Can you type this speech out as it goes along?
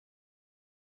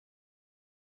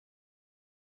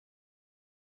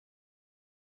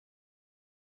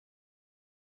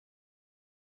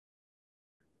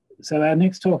So our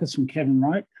next talk is from Kevin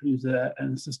Wright, who's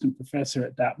an assistant professor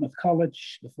at Dartmouth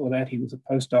College. Before that, he was a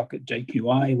postdoc at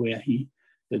JQI, where he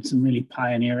did some really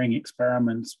pioneering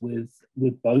experiments with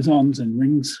bosons and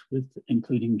rings,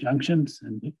 including junctions.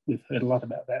 And we've heard a lot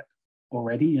about that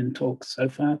already in talks so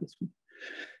far this week.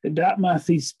 At Dartmouth,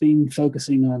 he's been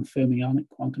focusing on fermionic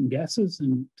quantum gases,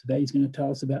 and today he's going to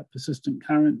tell us about persistent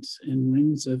currents in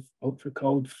rings of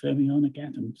ultracold fermionic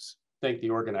atoms. Thank the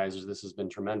organizers. This has been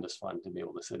tremendous fun to be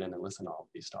able to sit in and listen to all of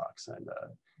these talks, and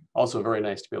also very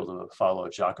nice to be able to follow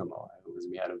Giacomo.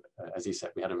 As he said,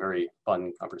 we had a very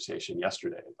fun conversation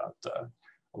yesterday about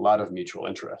a lot of mutual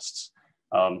interests.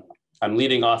 I'm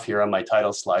leading off here on my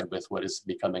title slide with what is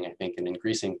becoming, I think, an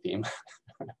increasing theme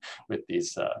with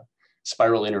these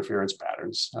spiral interference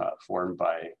patterns formed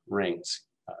by rings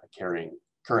carrying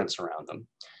currents around them.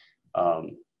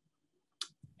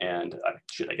 And I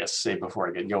should, I guess, say before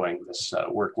I get going, this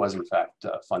work was in fact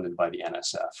funded by the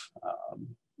NSF.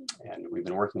 And we've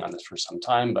been working on this for some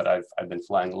time, but I've been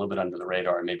flying a little bit under the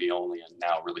radar, maybe only, and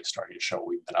now really starting to show what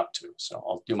we've been up to. So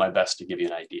I'll do my best to give you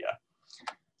an idea.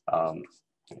 Come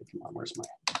on, where's my,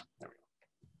 there we go.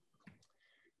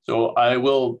 So I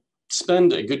will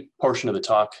spend a good portion of the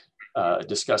talk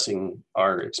discussing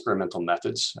our experimental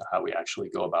methods, how we actually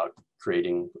go about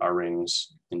creating our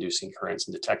rings, inducing currents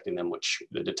and detecting them, which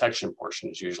the detection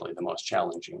portion is usually the most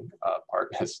challenging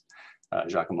part, as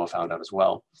Giacomo found out as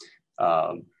well.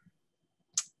 I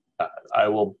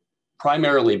will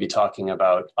primarily be talking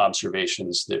about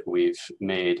observations that we've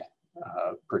made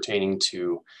pertaining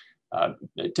to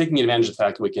taking advantage of the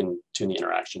fact that we can tune the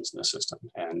interactions in the system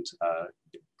and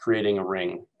creating a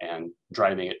ring and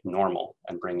driving it normal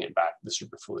and bringing it back to the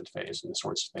superfluid phase and the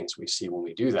sorts of things we see when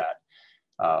we do that.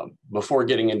 Before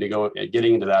getting into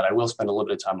that, I will spend a little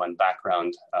bit of time on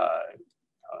background,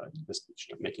 just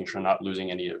making sure I'm not losing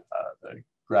any of the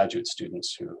graduate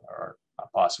students who are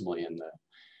possibly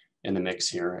in the mix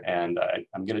here. And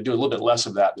I'm going to do a little bit less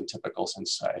of that than typical,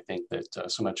 since I think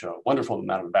that so much a wonderful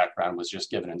amount of background was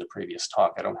just given in the previous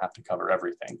talk. I don't have to cover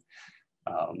everything.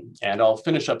 And I'll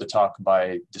finish up the talk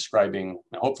by describing,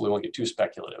 hopefully we won't get too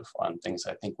speculative on things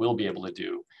I think we'll be able to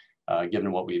do,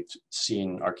 given what we've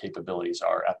seen our capabilities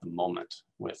are at the moment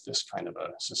with this kind of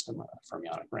a system, a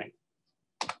fermionic ring.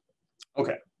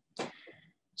 Okay,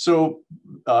 so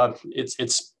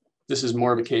this is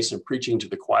more of a case of preaching to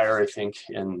the choir, I think,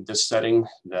 in this setting,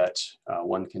 that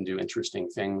one can do interesting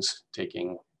things,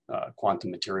 taking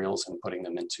quantum materials and putting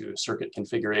them into circuit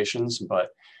configurations. But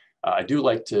I do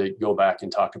like to go back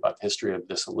and talk about the history of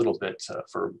this a little bit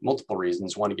for multiple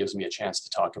reasons. One, it gives me a chance to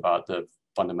talk about the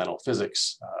fundamental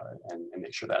physics and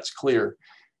make sure that's clear.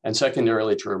 And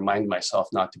secondarily, to remind myself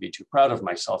not to be too proud of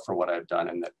myself for what I've done,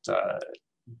 and that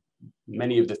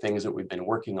many of the things that we've been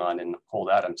working on in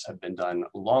cold atoms have been done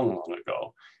long, long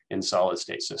ago in solid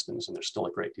state systems, and there's still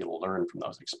a great deal to learn from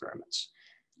those experiments.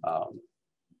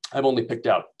 I've only picked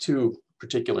out two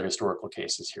particular historical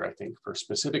cases here, I think, for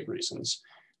specific reasons.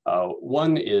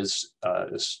 One is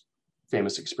this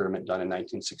famous experiment done in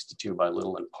 1962 by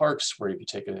Little and Parks, where you could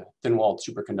take a thin-walled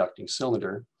superconducting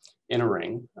cylinder in a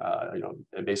ring,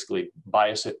 basically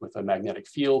bias it with a magnetic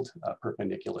field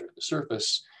perpendicular to the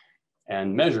surface,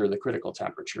 and measure the critical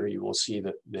temperature. You will see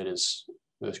that this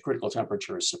critical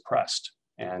temperature is suppressed,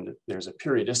 and there's a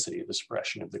periodicity of the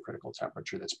suppression of the critical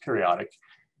temperature that's periodic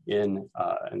in,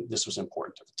 and this was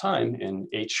important at the time, in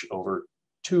h over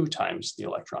 2 times the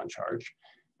electron charge.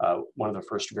 One of the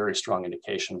first very strong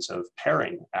indications of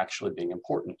pairing actually being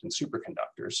important in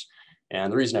superconductors.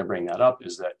 And the reason I bring that up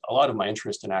is that a lot of my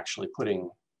interest in actually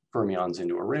putting fermions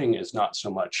into a ring is not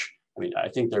so much, I mean, I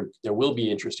think there will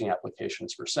be interesting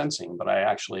applications for sensing, but I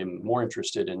actually am more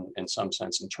interested in some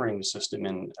sense in turning the system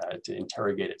in to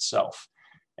interrogate itself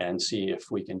and see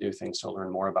if we can do things to learn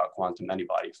more about quantum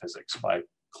many-body physics by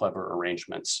clever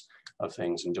arrangements of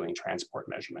things and doing transport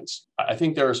measurements. I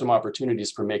think there are some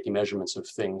opportunities for making measurements of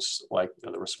things like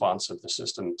the response of the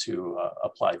system to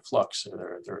applied flux.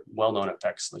 There are well-known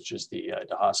effects such as the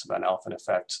de Haas-Van Alphen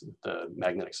effect. The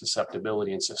magnetic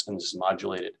susceptibility in systems is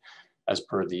modulated as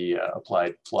per the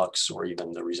applied flux, or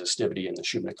even the resistivity in the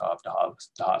Shubnikov-de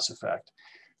Haas effect.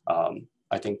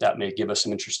 I think that may give us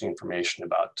some interesting information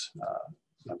about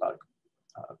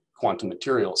quantum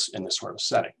materials in this sort of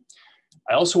setting.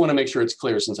 I also want to make sure it's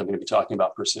clear, since I'm going to be talking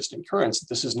about persistent currents,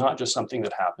 this is not just something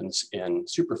that happens in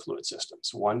superfluid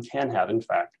systems. One can have, in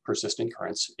fact, persistent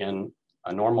currents in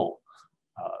a normal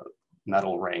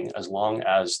metal ring, as long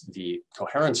as the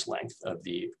coherence length of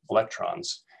the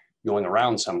electrons going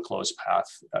around some closed path,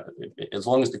 as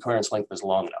long as the coherence length is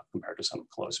long enough compared to some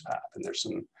closed path. And there's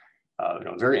some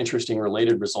very interesting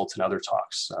related results in other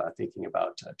talks, thinking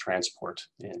about transport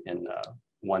in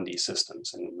 1D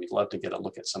systems. And we'd love to get a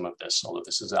look at some of this, although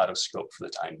this is out of scope for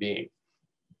the time being.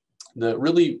 The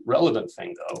really relevant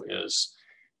thing, though, is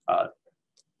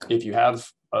if you have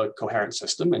a coherent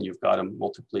system and you've got a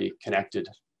multiply connected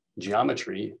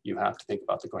geometry, you have to think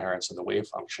about the coherence of the wave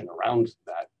function around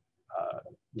that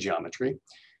geometry.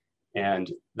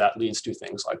 And that leads to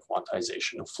things like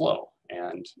quantization of flow.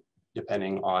 And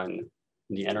depending on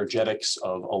the energetics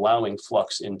of allowing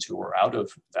flux into or out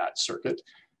of that circuit,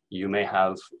 you may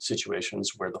have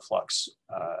situations where the flux,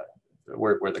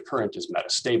 where the current is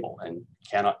metastable and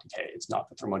cannot decay. It's not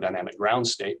the thermodynamic ground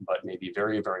state, but maybe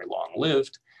very, very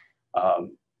long-lived.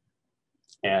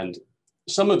 And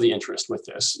some of the interest with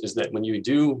this is that when you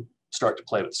do start to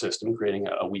play with the system, creating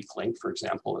a weak link, for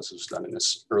example, this was done in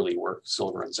this early work,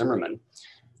 Silver and Zimmerman,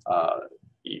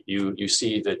 you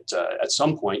see that at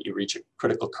some point you reach a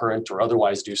critical current or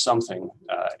otherwise do something,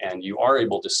 and you are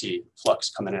able to see flux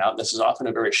come in and out. This is often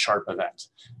a very sharp event.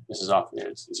 This is often,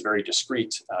 it's very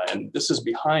discrete, and this is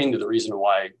behind the reason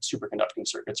why superconducting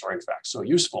circuits are in fact so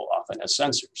useful often as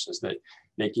sensors, is that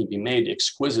they can be made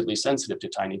exquisitely sensitive to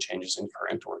tiny changes in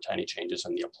current or tiny changes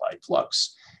in the applied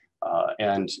flux.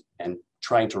 And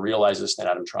trying to realize this in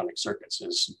atomic circuits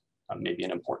is maybe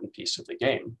an important piece of the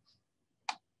game.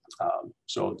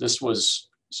 So this was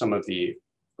some of the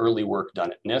early work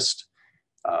done at NIST,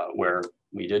 where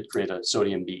we did create a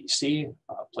sodium BEC,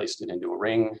 placed it into a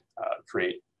ring,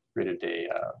 created a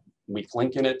weak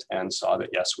link in it, and saw that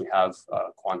yes, we have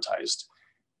quantized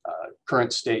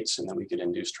current states, and then we could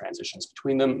induce transitions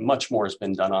between them. Much more has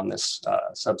been done on this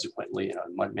subsequently,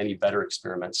 many better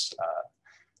experiments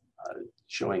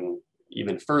showing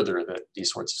even further that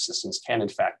these sorts of systems can in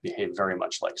fact behave very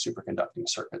much like superconducting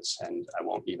circuits, and I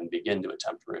won't even begin to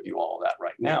attempt to review all of that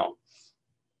right now.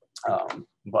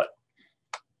 But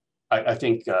I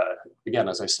think, again,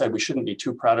 as I said, we shouldn't be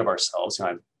too proud of ourselves.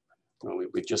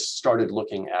 We've just started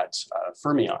looking at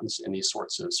fermions in these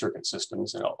sorts of circuit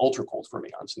systems, ultra-cold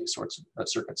fermions in these sorts of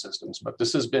circuit systems, but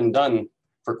this has been done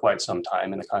for quite some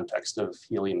time in the context of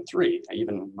helium-3,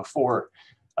 even before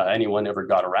anyone ever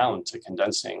got around to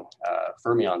condensing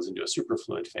fermions into a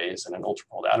superfluid phase in an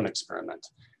ultra-cold atom experiment.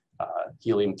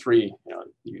 Helium-3,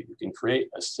 you can create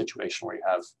a situation where you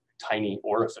have tiny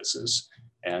orifices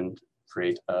and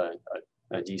create a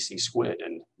DC squid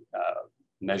and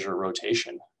measure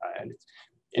rotation. And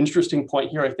interesting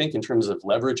point here, I think, in terms of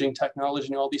leveraging technology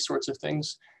and all these sorts of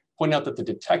things, point out that the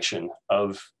detection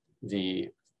of the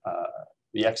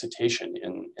excitation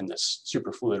in this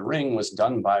superfluid ring was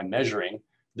done by measuring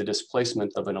the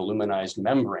displacement of an aluminized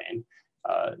membrane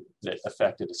that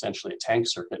affected essentially a tank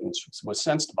circuit and was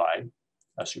sensed by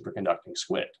a superconducting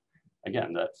squid.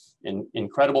 Again, the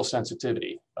incredible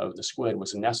sensitivity of the squid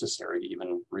was necessary to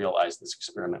even realize this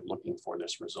experiment looking for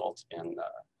this result in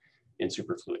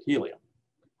superfluid helium.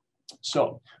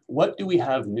 So what do we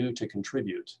have new to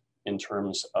contribute in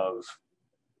terms of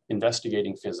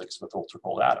investigating physics with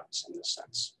ultra-cold atoms in this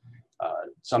sense?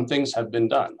 Some things have been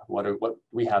done. What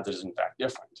we have that is in fact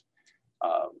different.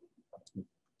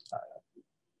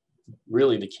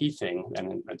 Really the key thing,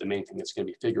 and the main thing that's going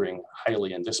to be figuring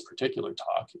highly in this particular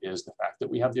talk, is the fact that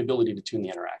we have the ability to tune the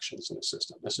interactions in the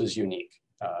system. This is unique.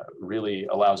 Really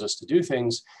allows us to do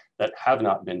things that have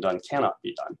not been done, cannot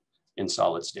be done in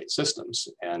solid state systems.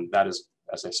 And that is,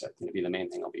 as I said, going to be the main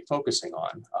thing I'll be focusing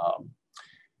on.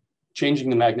 Changing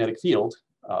the magnetic field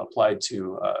applied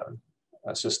to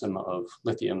a system of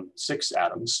lithium-6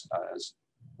 atoms, as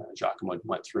Giacomo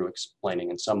went through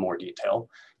explaining in some more detail,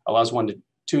 allows one to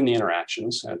tune the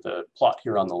interactions. The plot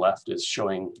here on the left is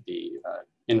showing the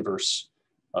inverse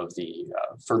of the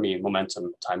Fermi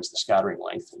momentum times the scattering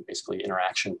length, and basically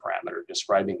interaction parameter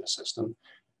describing the system.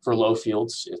 For low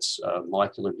fields, it's a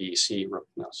molecular BEC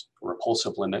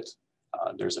repulsive limit.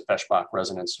 There's a Feshbach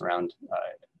resonance around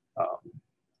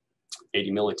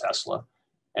 80 millitesla.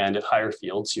 And at higher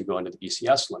fields, you go into the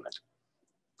BCS limit.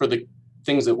 For the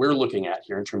things that we're looking at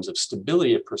here in terms of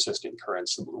stability of persistent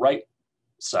currents, the right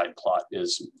side plot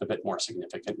is a bit more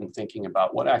significant in thinking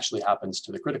about what actually happens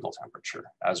to the critical temperature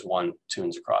as one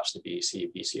tunes across the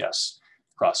BEC-BCS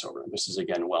crossover. This is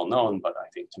again well known, but I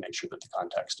think to make sure that the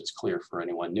context is clear for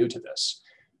anyone new to this,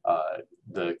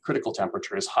 the critical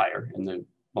temperature is higher in the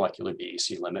molecular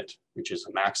BEC limit, which is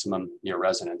a maximum near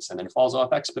resonance, and then falls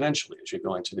off exponentially as you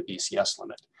go into the BCS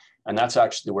limit. And that's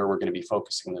actually where we're going to be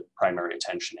focusing the primary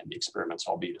attention in the experiments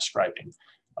I'll be describing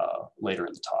later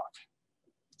in the talk.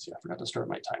 See, I forgot to start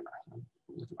my timer.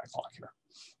 Look at my clock here.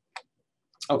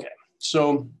 Okay,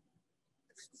 so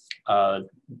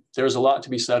there's a lot to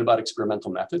be said about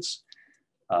experimental methods.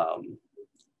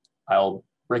 I'll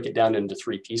break it down into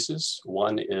three pieces.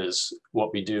 One is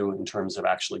what we do in terms of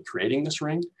actually creating this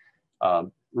ring.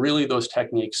 Really, those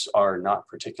techniques are not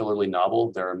particularly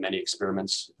novel. There are many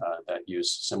experiments that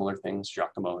use similar things,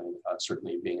 Giacomo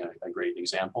certainly being a great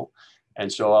example.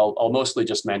 And so I'll mostly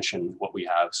just mention what we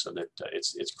have so that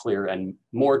it's clear, and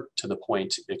more to the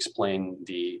point, explain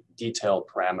the detailed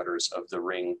parameters of the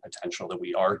ring potential that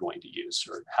we are going to use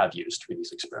or have used for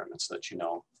these experiments, so that you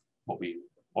know what we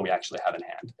actually have in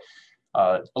hand.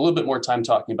 A little bit more time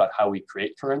talking about how we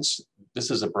create currents.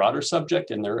 This is a broader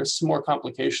subject, and there is some more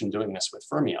complication doing this with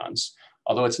fermions,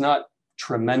 although it's not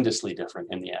tremendously different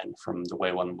in the end from the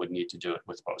way one would need to do it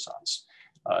with bosons.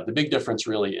 The big difference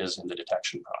really is in the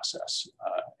detection process,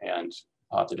 and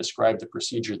I'll have to describe the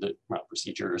procedures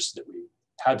that we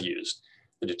have used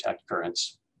to detect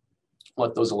currents,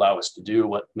 what those allow us to do,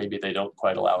 what maybe they don't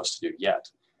quite allow us to do yet,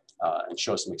 and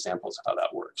show some examples of how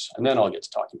that works. And then I'll get to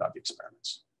talking about the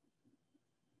experiments.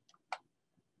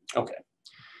 Okay,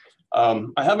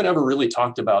 I haven't ever really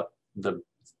talked about the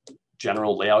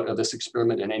general layout of this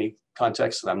experiment in any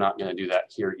context, and I'm not going to do that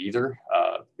here either.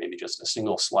 Maybe just a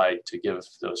single slide to give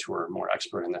those who are more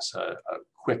expert in this a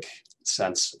quick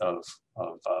sense of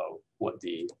what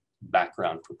the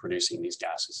background for producing these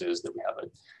gases is. That we have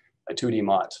a 2D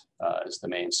MOT as the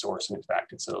main source, and in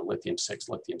fact it's a lithium-6,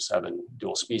 lithium-7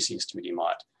 dual species 2D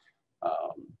MOT.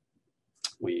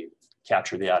 We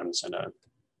capture the atoms in a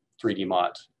 3D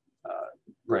MOT,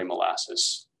 gray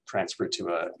molasses, transferred to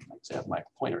I have my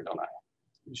pointer, don't I?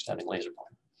 I'm just having laser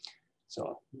pointer.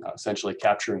 So essentially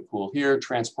capture and cool here,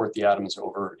 transport the atoms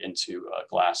over into a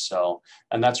glass cell.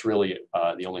 And that's really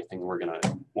the only thing we're gonna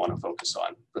wanna focus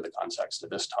on for the context of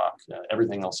this talk.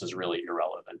 Everything else is really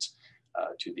irrelevant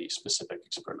to the specific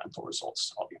experimental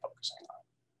results I'll be focusing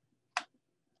on.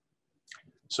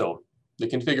 So the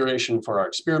configuration for our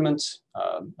experiment,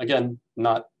 again,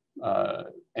 not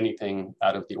anything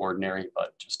out of the ordinary,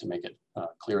 but just to make it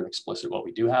clear and explicit what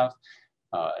we do have.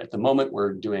 At the moment,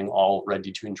 we're doing all red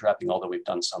detuned trapping, although we've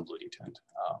done some blue detuned.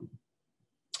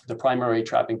 The primary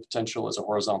trapping potential is a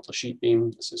horizontal sheet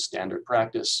beam. This is standard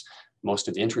practice. Most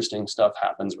of the interesting stuff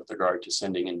happens with regard to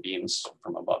sending in beams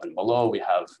from above and below. We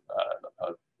have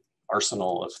an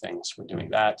arsenal of things for doing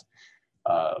that.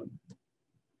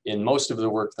 In most of the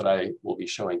work that I will be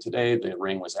showing today, the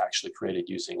ring was actually created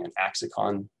using an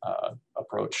axicon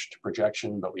approach to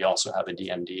projection, but we also have a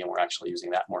DMD, and we're actually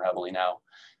using that more heavily now.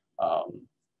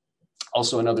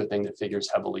 Also, another thing that figures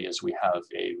heavily is we have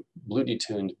a blue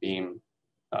detuned beam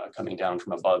coming down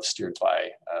from above, steered by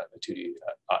a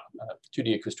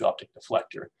 2D acousto-optic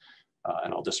deflector,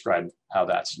 and I'll describe how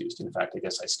that's used. In fact, I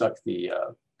guess I stuck the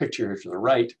picture here to the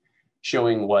right,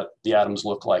 showing what the atoms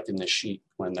look like in this sheet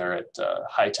when they're at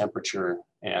high temperature,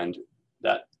 and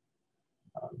that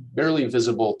barely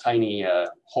visible tiny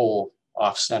hole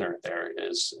off center there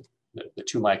is the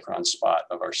 2 micron spot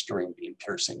of our stirring beam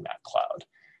piercing that cloud,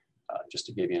 just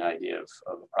to give you an idea of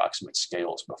approximate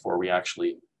scales before we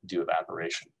actually do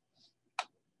evaporation.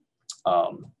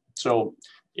 So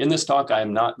in this talk,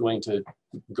 I'm not going to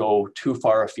go too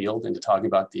far afield into talking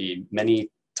about the many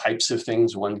types of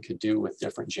things one could do with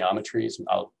different geometries.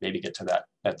 I'll maybe get to that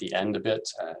at the end a bit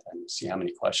and see how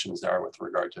many questions there are with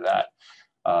regard to that.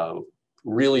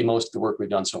 Really, most of the work we've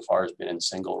done so far has been in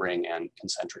single ring and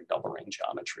concentric double ring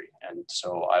geometry. And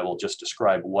so I will just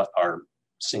describe what our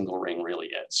single ring really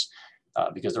is,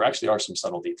 because there actually are some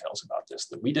subtle details about this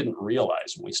that we didn't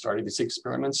realize when we started these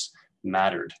experiments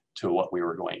mattered to what we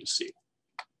were going to see.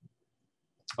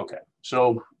 Okay,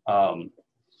 so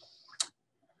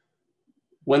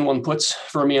when one puts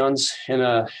fermions in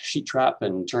a sheet trap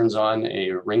and turns on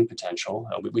a ring potential,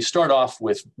 we start off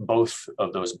with both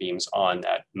of those beams on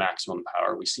at maximum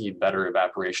power. We see better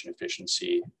evaporation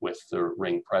efficiency with the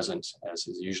ring present, as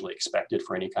is usually expected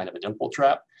for any kind of a dimple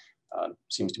trap.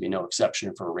 Seems to be no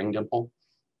exception for a ring dimple.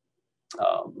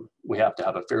 We have to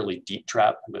have a fairly deep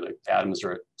trap, where the atoms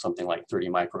are at something like 30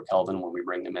 microkelvin when we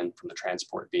bring them in from the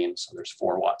transport beam. So there's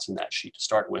 4 watts in that sheet to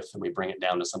start with, and we bring it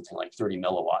down to something like 30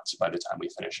 milliwatts by the time we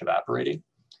finish evaporating.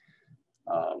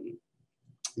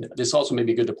 This also may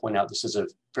be good to point out, this is a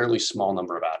fairly small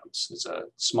number of atoms. It's a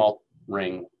small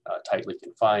ring, tightly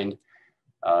confined.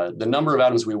 The number of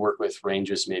atoms we work with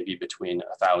ranges maybe between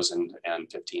 1,000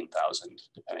 and 15,000,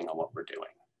 depending on what we're doing.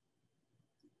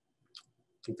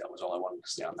 I think that was all I wanted to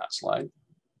say on that slide.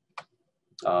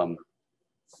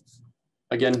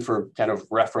 Again, for kind of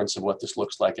reference of what this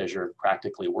looks like as you're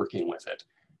practically working with it,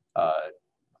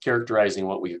 characterizing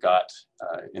what we've got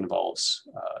involves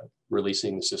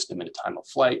releasing the system in a time of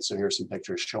flight. So here's some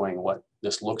pictures showing what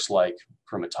this looks like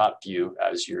from a top view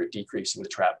as you're decreasing the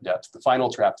trap depth. The final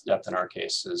trap depth in our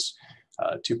case is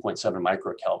 2.7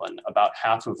 microkelvin, about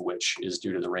half of which is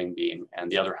due to the ring beam,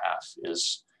 and the other half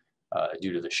is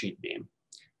due to the sheet beam.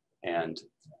 And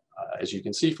as you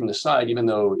can see from the side, even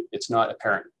though it's not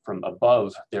apparent from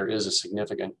above, there is a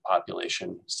significant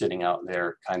population sitting out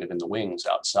there kind of in the wings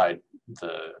outside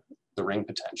the ring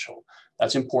potential.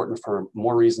 That's important for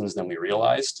more reasons than we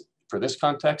realized. For this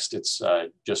context, it's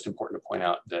just important to point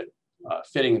out that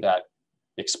fitting that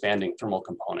expanding thermal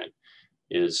component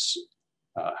is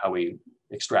how we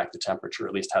extract the temperature,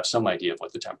 at least have some idea of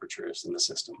what the temperature is in the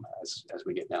system as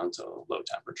we get down to low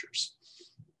temperatures.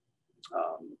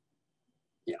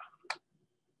 Yeah.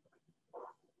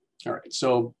 All right,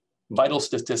 so vital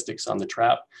statistics on the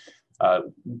trap.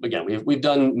 Again, we've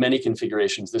done many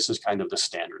configurations. This is kind of the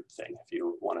standard thing. If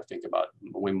you want to think about,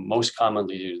 we most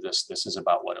commonly do this, this is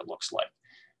about what it looks like.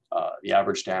 The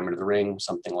average diameter of the ring,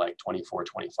 something like 24,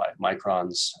 25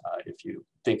 microns. If you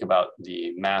think about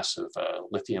the mass of a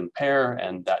lithium pair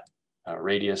and that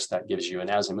radius, that gives you an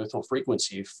azimuthal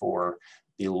frequency for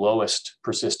the lowest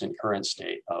persistent current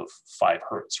state of 5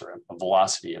 hertz, or a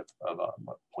velocity of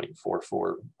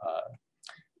 0.44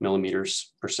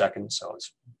 millimeters per second. So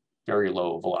it's very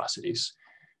low velocities.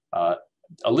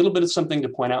 A little bit of something to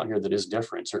point out here that is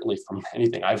different, certainly from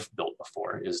anything I've built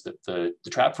before, is that the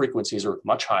trap frequencies are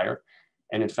much higher.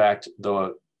 And in fact,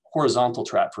 the horizontal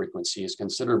trap frequency is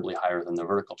considerably higher than the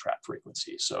vertical trap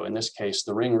frequency. So in this case,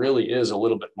 the ring really is a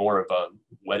little bit more of a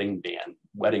wetting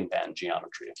band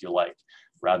geometry, if you like,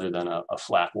 rather than a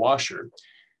flat washer.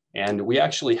 And we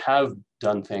actually have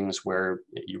done things where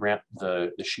you ramp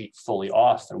the sheet fully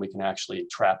off, and we can actually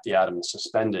trap the atoms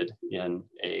suspended in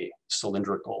a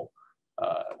cylindrical,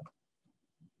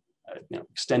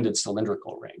 extended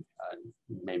cylindrical ring.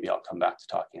 Maybe I'll come back to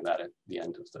talking about it at the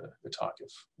end of the talk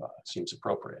if it seems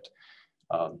appropriate.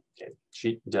 Okay,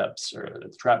 sheet depths, or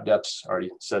the trap depths,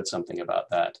 already said something about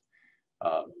that.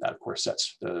 That of course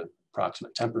sets the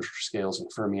approximate temperature scales and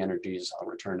Fermi energies. I'll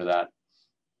return to that.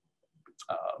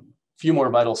 Few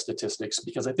more vital statistics,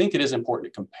 because I think it is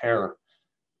important to compare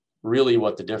really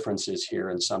what the difference is here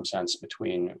in some sense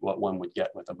between what one would get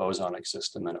with a bosonic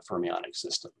system and a fermionic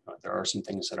system. There are some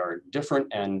things that are different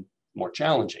and more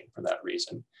challenging for that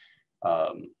reason.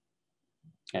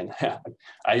 And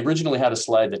I originally had a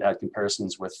slide that had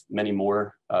comparisons with many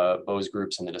more Bose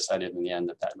groups, and they decided in the end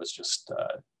that that was just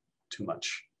too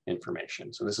much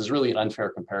information. So this is really an unfair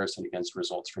comparison against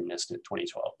results from NIST at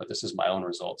 2012, but this is my own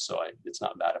results, so it's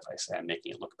not bad if I say I'm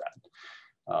making it look bad.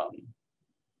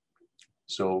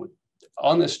 So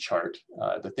on this chart,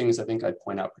 the things I think I'd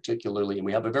point out particularly, and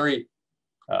we have a very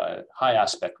high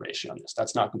aspect ratio on this.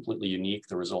 That's not completely unique.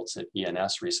 The results at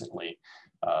ENS recently,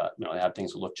 they had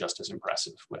things that look just as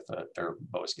impressive with their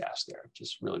Bose gas there, which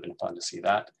has really been fun to see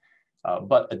that.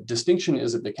 But a distinction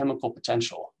is that the chemical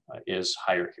potential is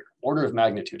higher here, order of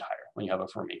magnitude higher when you have a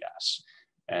Fermi gas.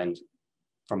 And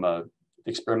from a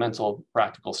experimental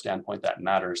practical standpoint, that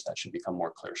matters. That should become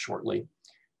more clear shortly.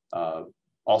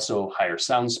 Also higher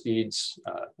sound speeds,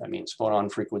 that means photon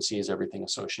frequencies, everything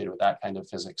associated with that kind of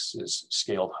physics is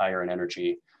scaled higher in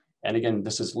energy. And again,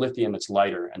 this is lithium, it's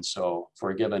lighter. And so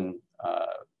for a given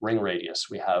ring radius,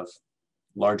 we have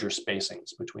larger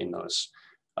spacings between those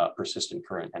persistent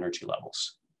current energy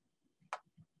levels.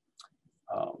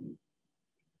 I'm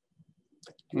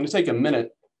going to take a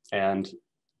minute and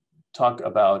talk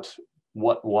about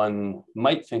what one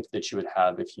might think that you would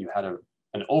have if you had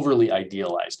an overly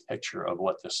idealized picture of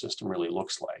what this system really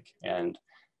looks like, and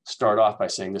start off by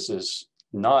saying this is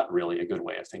not really a good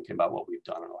way of thinking about what we've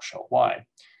done, and I'll show why.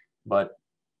 But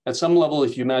at some level,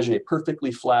 if you imagine a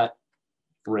perfectly flat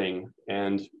ring,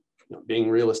 and being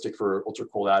realistic for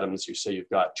ultra-cold atoms, you say you've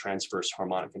got transverse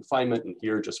harmonic confinement, and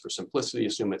here, just for simplicity,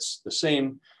 assume it's the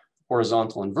same,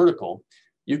 horizontal and vertical,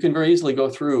 you can very easily go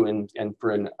through and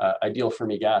for an ideal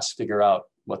Fermi gas, figure out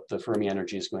what the Fermi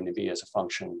energy is going to be as a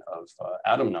function of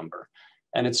atom number.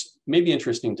 And it's maybe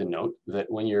interesting to note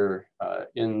that when you're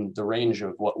in the range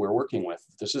of what we're working with,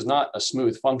 this is not a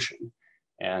smooth function.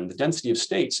 And the density of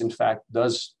states, in fact,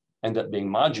 does end up being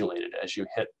modulated as you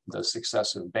hit the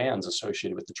successive bands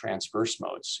associated with the transverse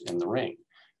modes in the ring.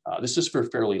 This is for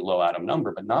fairly low atom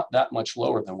number, but not that much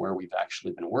lower than where we've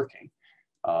actually been working.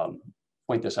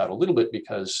 Point this out a little bit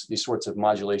because these sorts of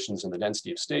modulations in the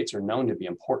density of states are known to be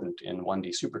important in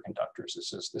 1D superconductors.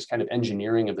 This kind of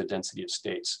engineering of the density of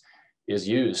states is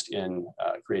used in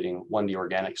creating 1D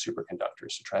organic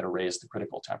superconductors to try to raise the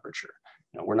critical temperature.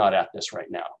 We're not at this right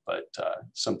now, but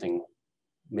something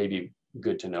maybe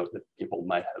good to note that people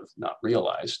might have not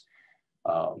realized.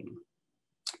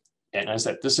 And as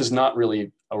I said, this is not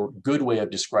really a good way of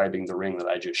describing the ring that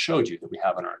I just showed you that we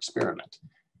have in our experiment.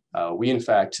 We in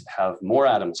fact have more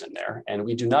atoms in there, and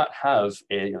we do not have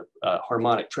a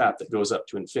harmonic trap that goes up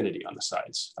to infinity on the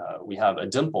sides. We have a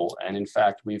dimple, and in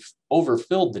fact, we've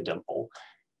overfilled the dimple,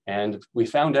 and we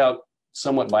found out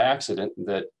somewhat by accident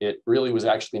that it really was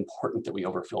actually important that we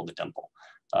overfilled the dimple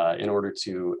in order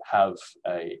to have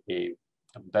a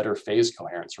better phase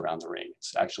coherence around the ring.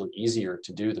 It's actually easier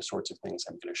to do the sorts of things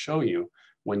I'm going to show you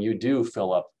when you do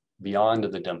fill up beyond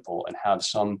the dimple and have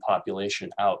some population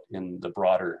out in the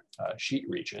broader sheet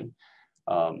region.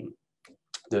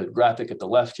 The graphic at the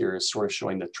left here is sort of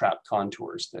showing the trap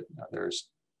contours, that there's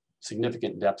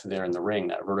significant depth there in the ring,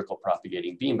 that vertical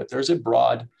propagating beam, but there's a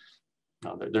broad,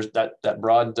 there's that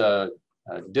broad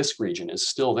disk region is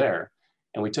still there,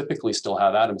 and we typically still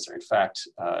have atoms there. In fact,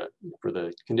 for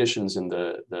the conditions in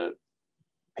the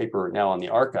paper now on the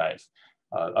archive,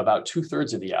 about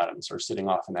 2/3 of the atoms are sitting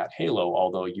off in that halo,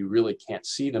 although you really can't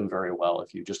see them very well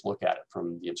if you just look at it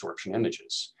from the absorption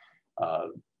images.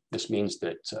 This means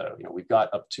that we've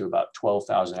got up to about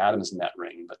 12,000 atoms in that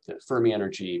ring, but the Fermi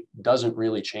energy doesn't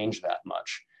really change that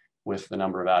much with the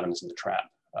number of atoms in the trap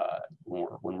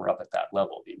when we're up at that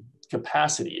level. The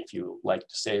capacity, if you like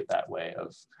to say it that way,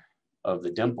 of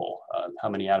the dimple, how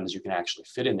many atoms you can actually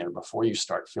fit in there before you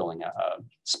start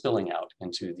spilling out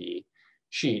into the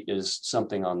sheet, is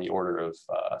something on the order of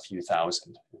a few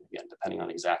thousand, again, depending on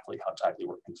exactly how tightly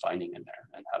we're confining in there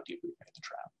and how deep we make the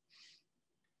trap.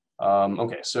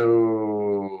 Okay,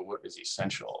 so what is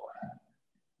essential?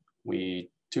 We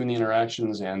tune the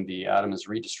interactions and the atoms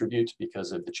redistribute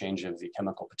because of the change of the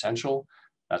chemical potential.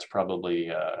 That's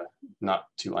probably not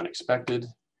too unexpected.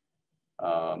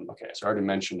 Okay, so I already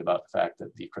mentioned about the fact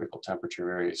that the critical temperature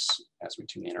varies as we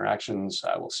tune the interactions.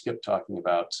 I will skip talking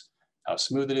about how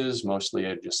smooth it is. Mostly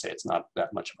I'd just say it's not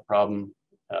that much of a problem.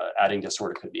 Adding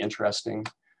disorder could be interesting.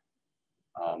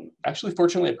 Actually,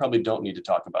 fortunately, I probably don't need to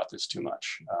talk about this too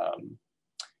much.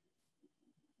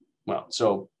 Well,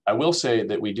 so I will say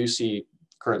that we do see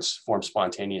currents form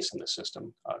spontaneous in the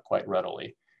system quite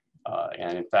readily.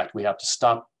 And in fact, we have to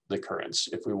stop the currents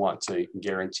if we want to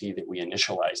guarantee that we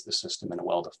initialize the system in a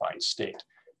well-defined state.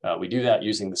 We do that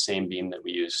using the same beam that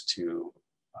we use to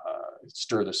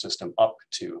stir the system up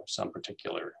to some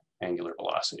particular angular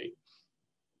velocity.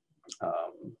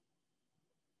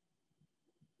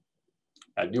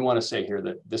 I do want to say here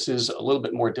that this is a little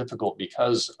bit more difficult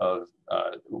because of,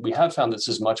 we have found this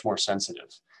is much more sensitive.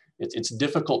 It's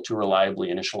difficult to reliably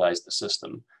initialize the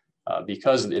system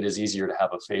because it is easier to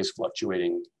have a phase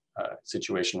fluctuating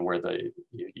situation where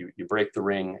you break the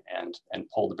ring and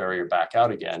pull the barrier back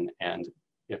out again. And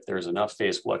if there's enough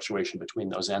phase fluctuation between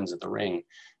those ends of the ring,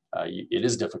 it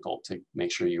is difficult to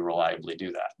make sure you reliably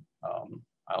do that.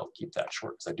 I'll keep that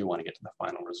short because I do want to get to the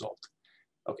final result.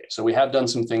 Okay, so we have done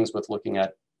some things with looking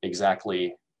at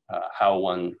exactly how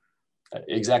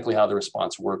the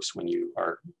response works when you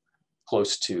are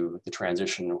close to the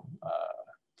transition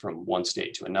from one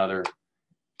state to another.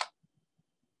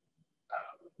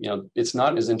 It's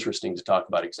not as interesting to talk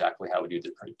about exactly how we do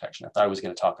the current detection. I thought I was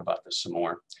going to talk about this some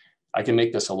more. I can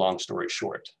make this a long story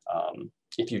short.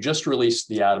 If you just release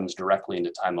the atoms directly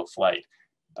into time of flight,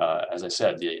 as I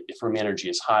said, the Fermi energy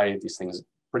is high. These things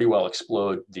pretty well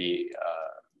explode.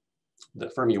 The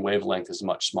Fermi wavelength is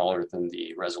much smaller than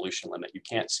the resolution limit. You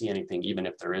can't see anything even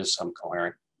if there is some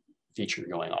coherent feature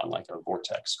going on, like a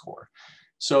vortex core.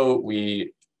 So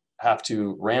we have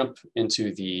to ramp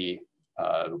into the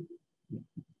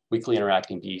weakly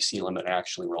interacting BEC limit and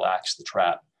actually relax the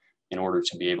trap in order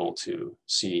to be able to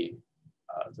see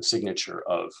the signature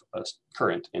of a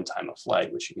current in time of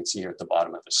flight, which you can see here at the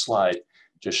bottom of the slide,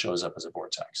 just shows up as a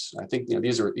vortex. I think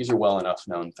these are well enough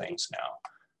known things now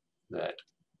that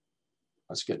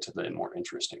let's get to the more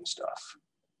interesting stuff.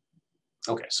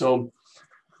 Okay, so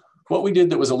what we did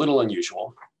that was a little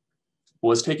unusual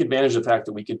was take advantage of the fact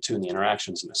that we could tune the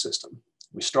interactions in the system.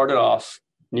 We started off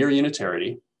near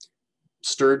unitarity,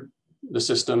 stirred the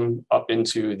system up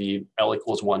into the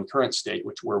L=1 current state,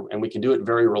 and we can do it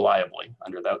very reliably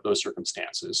under those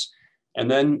circumstances. And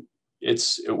then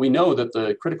we know that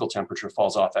the critical temperature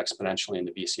falls off exponentially in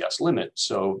the BCS limit.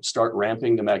 So start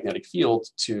ramping the magnetic field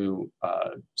to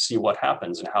see what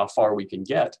happens and how far we can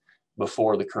get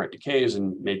before the current decays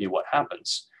and maybe what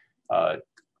happens.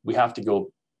 We have to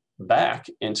go back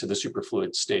into the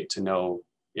superfluid state to know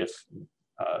if,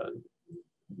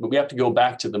 we have to go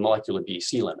back to the molecular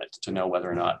BEC limit to know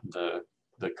whether or not the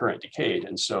current decayed.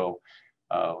 And so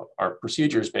our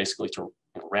procedure is basically to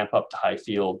ramp up to high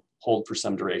field, hold for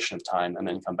some duration of time, and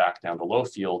then come back down to low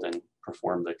field and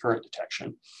perform the current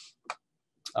detection.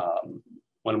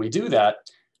 When we do that,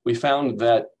 we found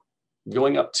that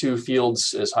going up to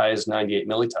fields as high as 98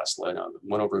 millitesla,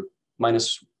 1 over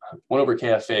minus 1 over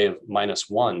KFA of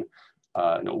 -1,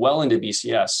 well into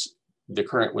BCS, the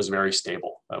current was very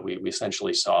stable. We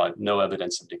essentially saw no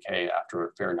evidence of decay after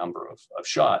a fair number of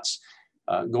shots.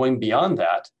 Going beyond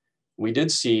that, we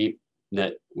did see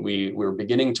that we were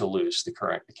beginning to lose the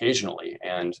current occasionally.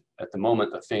 And at the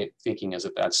moment, the thinking is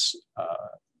that that's,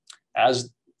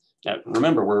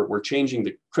 remember, we're changing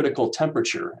the critical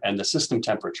temperature, and the system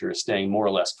temperature is staying more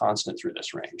or less constant through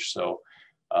this range. So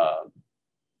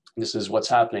this is what's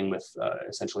happening with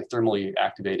essentially thermally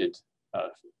activated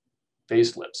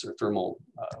phase slips, or thermal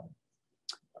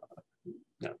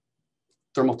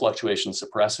fluctuations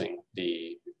suppressing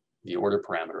the order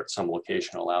parameter at some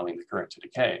location, allowing the current to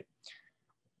decay.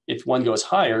 If one goes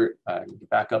higher,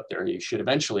 back up there, you should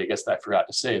eventually, I guess I forgot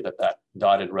to say that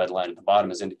dotted red line at the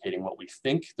bottom is indicating what we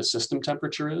think the system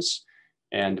temperature is.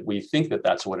 And we think that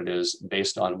that's what it is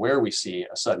based on where we see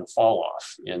a sudden fall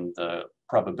off in the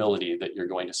probability that you're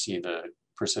going to see the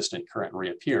persistent current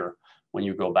reappear when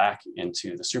you go back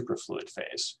into the superfluid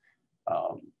phase.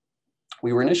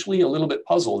 We were initially a little bit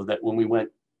puzzled that when we went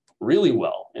really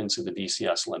well into the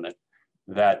BCS limit,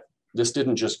 that this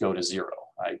didn't just go to 0.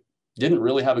 I didn't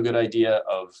really have a good idea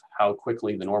of how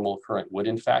quickly the normal current would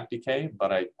in fact decay,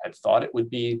 but I had thought it would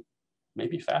be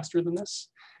maybe faster than this,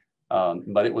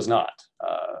 but it was not.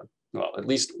 Well, at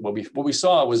least what we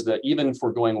saw was that even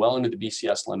for going well into the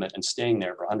BCS limit and staying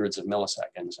there for hundreds of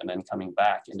milliseconds and then coming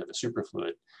back into the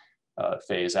superfluid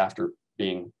phase after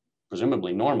being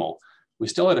presumably normal, we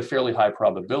still had a fairly high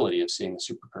probability of seeing the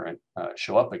supercurrent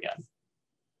show up again.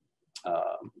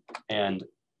 And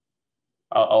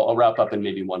I'll wrap up in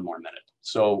maybe 1 more minute.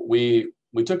 So we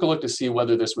took a look to see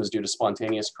whether this was due to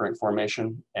spontaneous current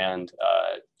formation, and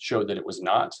showed that it was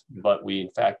not, but we in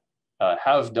fact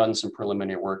have done some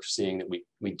preliminary work seeing that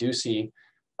we do see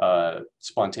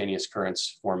spontaneous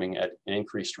currents forming at an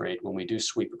increased rate when we do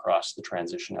sweep across the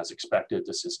transition as expected.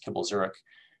 This is Kibble-Zurich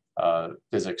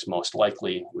physics most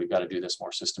likely. We've got to do this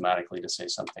more systematically to say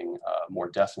something more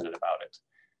definite about it.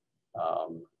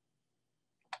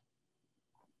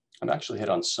 I've actually hit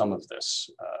on some of this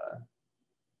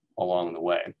along the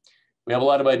way. We have a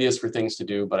lot of ideas for things to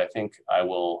do, but I think I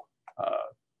will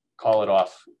call it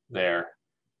off there.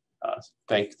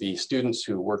 Thank the students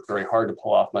who worked very hard to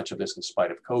pull off much of this in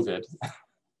spite of COVID,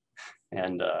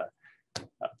 and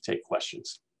take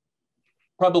questions.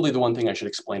 Probably the one thing I should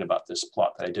explain about this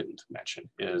plot that I didn't mention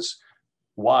is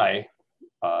why,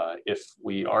 if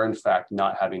we are in fact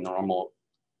not having normal,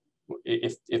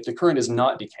 if the current is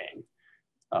not decaying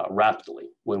rapidly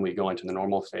when we go into the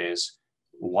normal phase,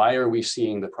 why are we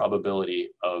seeing the probability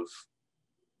of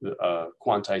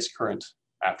quantized current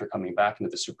after coming back into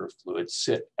the superfluid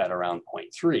sit at around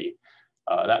 0.3?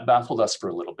 That baffled us for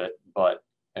a little bit, but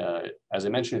as I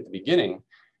mentioned at the beginning,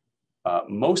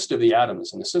 most of the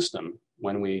atoms in the system,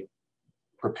 when we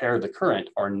prepare the current,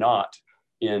 are not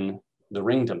in the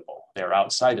ring dimple. They're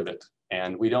outside of it,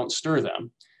 and we don't stir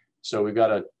them. So we've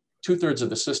got 2/3 of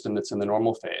the system that's in the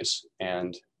normal phase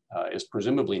and is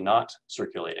presumably not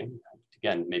circulating.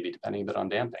 Again, maybe depending a bit on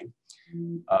damping.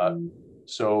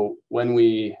 So when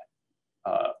we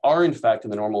are in fact in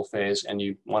the normal phase and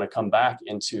you want to come back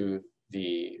into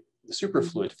the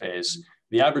superfluid phase,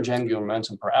 the average angular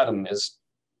momentum per atom is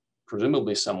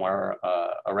presumably somewhere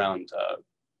around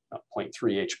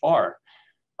 0.3 h-bar.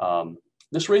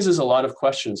 This raises a lot of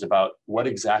questions about what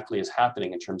exactly is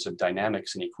happening in terms of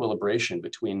dynamics and equilibration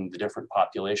between the different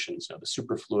populations. You know, the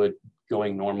superfluid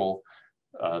going normal,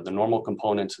 the normal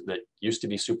component that used to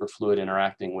be superfluid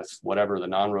interacting with whatever the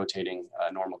non-rotating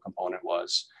normal component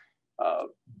was.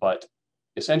 But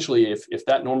essentially, if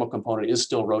that normal component is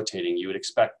still rotating, you would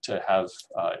expect to have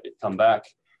it come back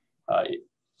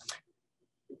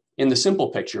in the simple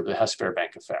picture of the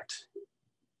Hess-Fairbank effect.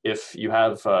 If you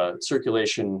have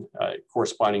circulation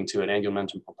corresponding to an angular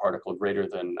momentum per particle greater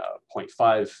than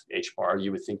 0.5 h-bar,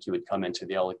 you would think you would come into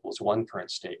the L=1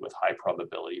 current state with high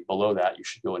probability. Below that, you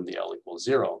should go into the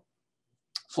L=0.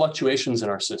 Fluctuations in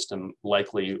our system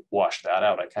likely wash that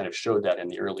out. I kind of showed that in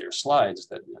the earlier slides,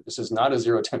 that this is not a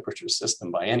zero temperature system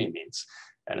by any means,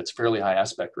 and it's fairly high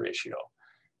aspect ratio.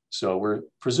 So we're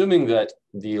presuming that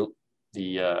the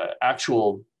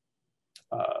actual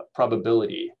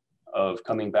probability of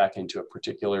coming back into a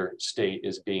particular state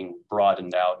is being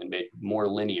broadened out and made more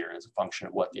linear as a function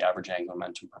of what the average angular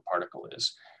momentum per particle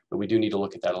is. But we do need to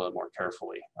look at that a little more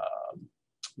carefully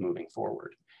moving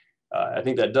forward. I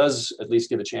think that does at least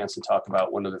give a chance to talk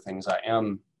about one of the things I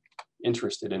am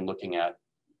interested in looking at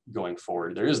going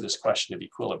forward. There is this question of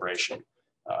equilibration.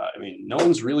 I mean, no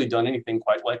one's really done anything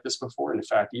quite like this before. In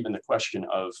fact, even the question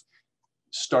of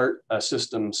start a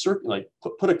system, like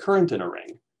put a current in a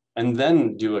ring, and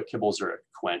then do a Kibble-Zurich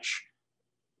quench,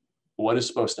 what is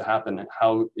supposed to happen? And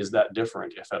how is that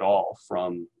different, if at all,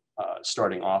 from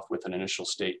starting off with an initial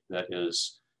state that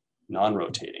is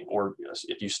non-rotating? Or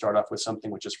if you start off with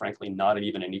something which is frankly not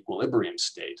even an equilibrium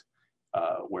state,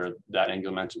 where that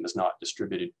angular momentum is not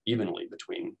distributed evenly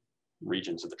between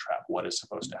regions of the trap, what is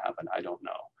supposed to happen? I don't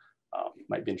know.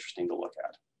 Might be interesting to look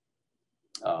at.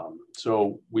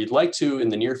 So we'd like to, in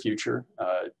the near future,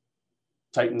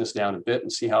 tighten this down a bit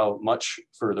and see how much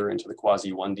further into the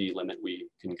quasi 1D limit we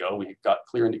can go. We've got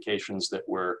clear indications that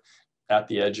we're at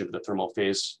the edge of the thermal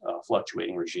phase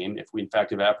fluctuating regime. If we in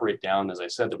fact evaporate down, as I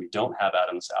said, that we don't have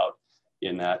atoms out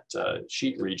in that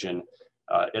sheet region,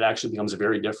 it actually becomes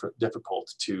very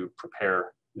difficult to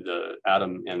prepare the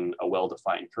atom in a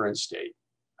well-defined current state,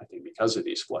 I think, because of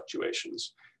these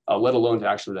fluctuations, let alone to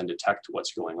actually then detect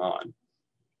what's going on.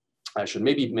 I should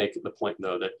maybe make the point,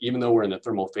 though, that even though we're in the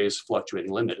thermal phase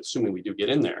fluctuating limit, assuming we do get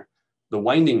in there, the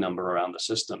winding number around the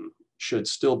system should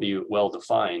still be well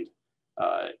defined,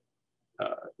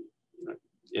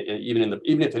 even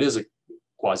if it is a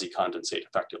quasi-condensate,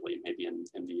 effectively, maybe in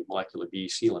the molecular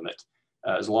BEC limit,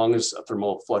 as long as a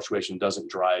thermal fluctuation doesn't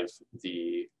drive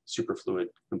the superfluid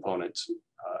component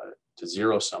to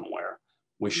zero somewhere,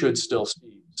 we should still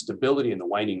see stability in the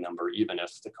winding number, even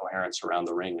if the coherence around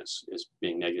the ring is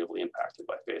being negatively impacted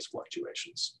by phase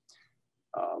fluctuations.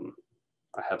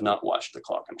 I have not watched the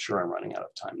clock. I'm sure I'm running out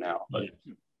of time now. But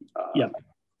yeah,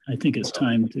 I think it's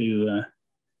time to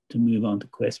move on to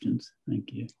questions.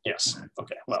 Thank you. Yes.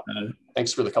 Okay. Well,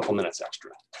 thanks for the couple minutes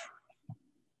extra.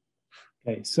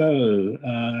 Okay. So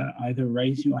either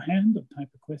raise your hand or type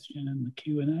a question in the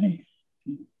Q&A.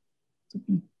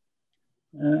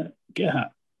 Gerhard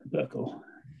Birkel.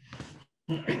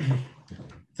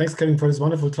 Thanks, Kevin, for this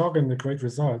wonderful talk and the great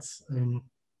results.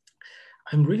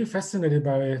 I'm really fascinated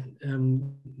by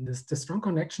the strong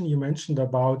connection you mentioned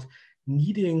about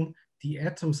needing the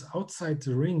atoms outside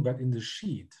the ring, but in the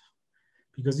sheet.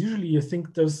 Because usually you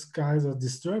think those guys are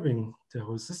disturbing the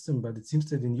whole system, but it seems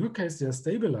that in your case, they're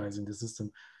stabilizing the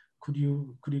system. Could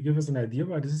you give us an idea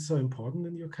why this is so important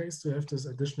in your case to have those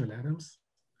additional atoms?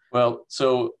 Well,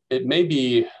 so it may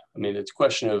be, I mean, it's a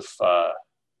question of,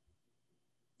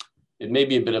 it may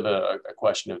be a bit of a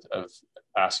question of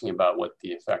asking about what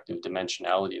the effective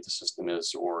dimensionality of the system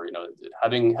is, or, you know,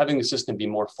 having the system be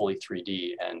more fully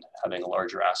 3D and having a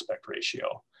larger aspect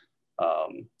ratio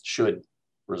should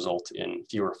result in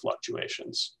fewer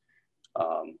fluctuations.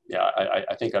 Yeah,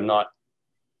 I think I'm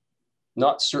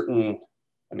not certain.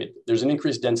 I mean, there's an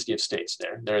increased density of states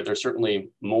there. There's certainly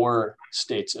more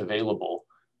states available.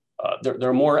 There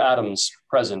are more atoms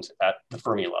present at the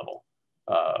Fermi level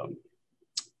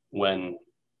when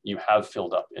you have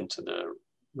filled up into the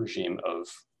regime of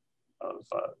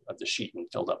the sheet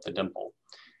and filled up the dimple.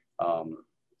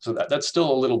 So that's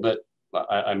still a little bit,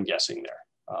 I'm guessing there.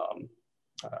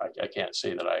 I can't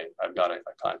say that I've got a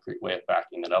concrete way of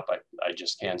backing it up. I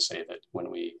just can say that when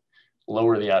we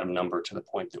lower the atom number to the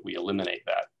point that we eliminate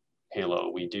that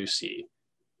halo, we do see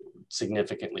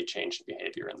significantly changed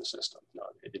behavior in the system. You know,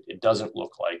 it doesn't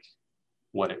look like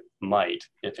what it might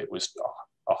if it was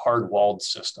a hard-walled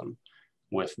system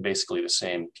with basically the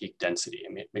same peak density.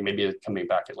 I mean, maybe coming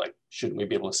back at like, shouldn't we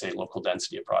be able to say local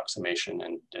density approximation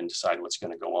and decide what's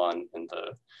going to go on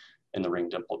in the ring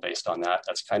dimple based on that?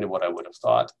 That's kind of what I would have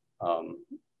thought.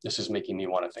 This is making me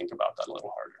want to think about that a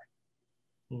little harder.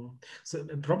 So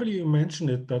probably you mentioned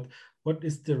it, but what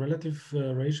is the relative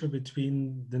ratio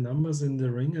between the numbers in the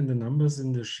ring and the numbers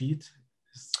in the sheet?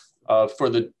 For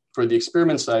the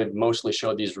experiments I've mostly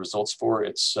showed these results for,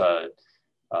 it's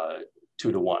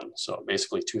 2 to 1. So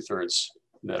basically 2/3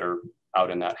 that are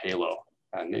out in that halo.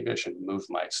 And maybe I should move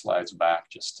my slides back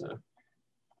just to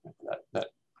that.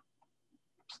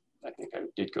 I think I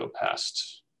did go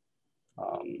past.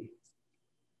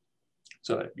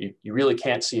 So you really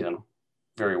can't see them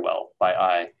very well by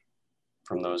eye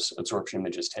from those absorption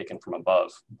images taken from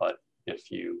above. But if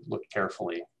you look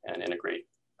carefully and integrate,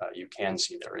 you can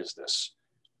see there is this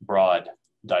broad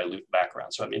dilute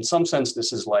background. So I mean, in some sense,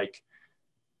 this is like,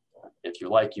 if you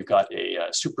like, you've got a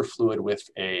superfluid with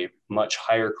a much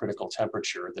higher critical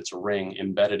temperature that's a ring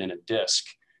embedded in a disk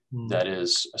that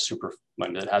is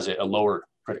that has a lower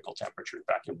critical temperature, in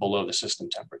fact, below the system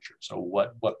temperature. So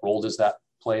what role does that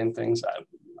play in things?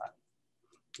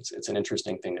 It's an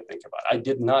interesting thing to think about. I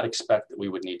did not expect that we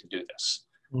would need to do this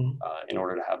in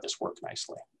order to have this work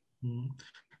nicely.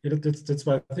 Yeah, that's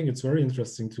why I think it's very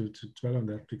interesting to dwell on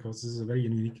that, because this is a very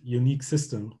unique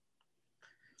system.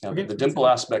 Yeah, okay. The dimple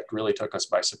aspect really took us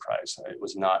by surprise. It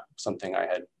was not something I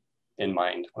had in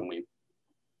mind when we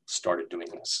started doing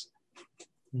this.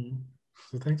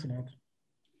 So thanks a lot.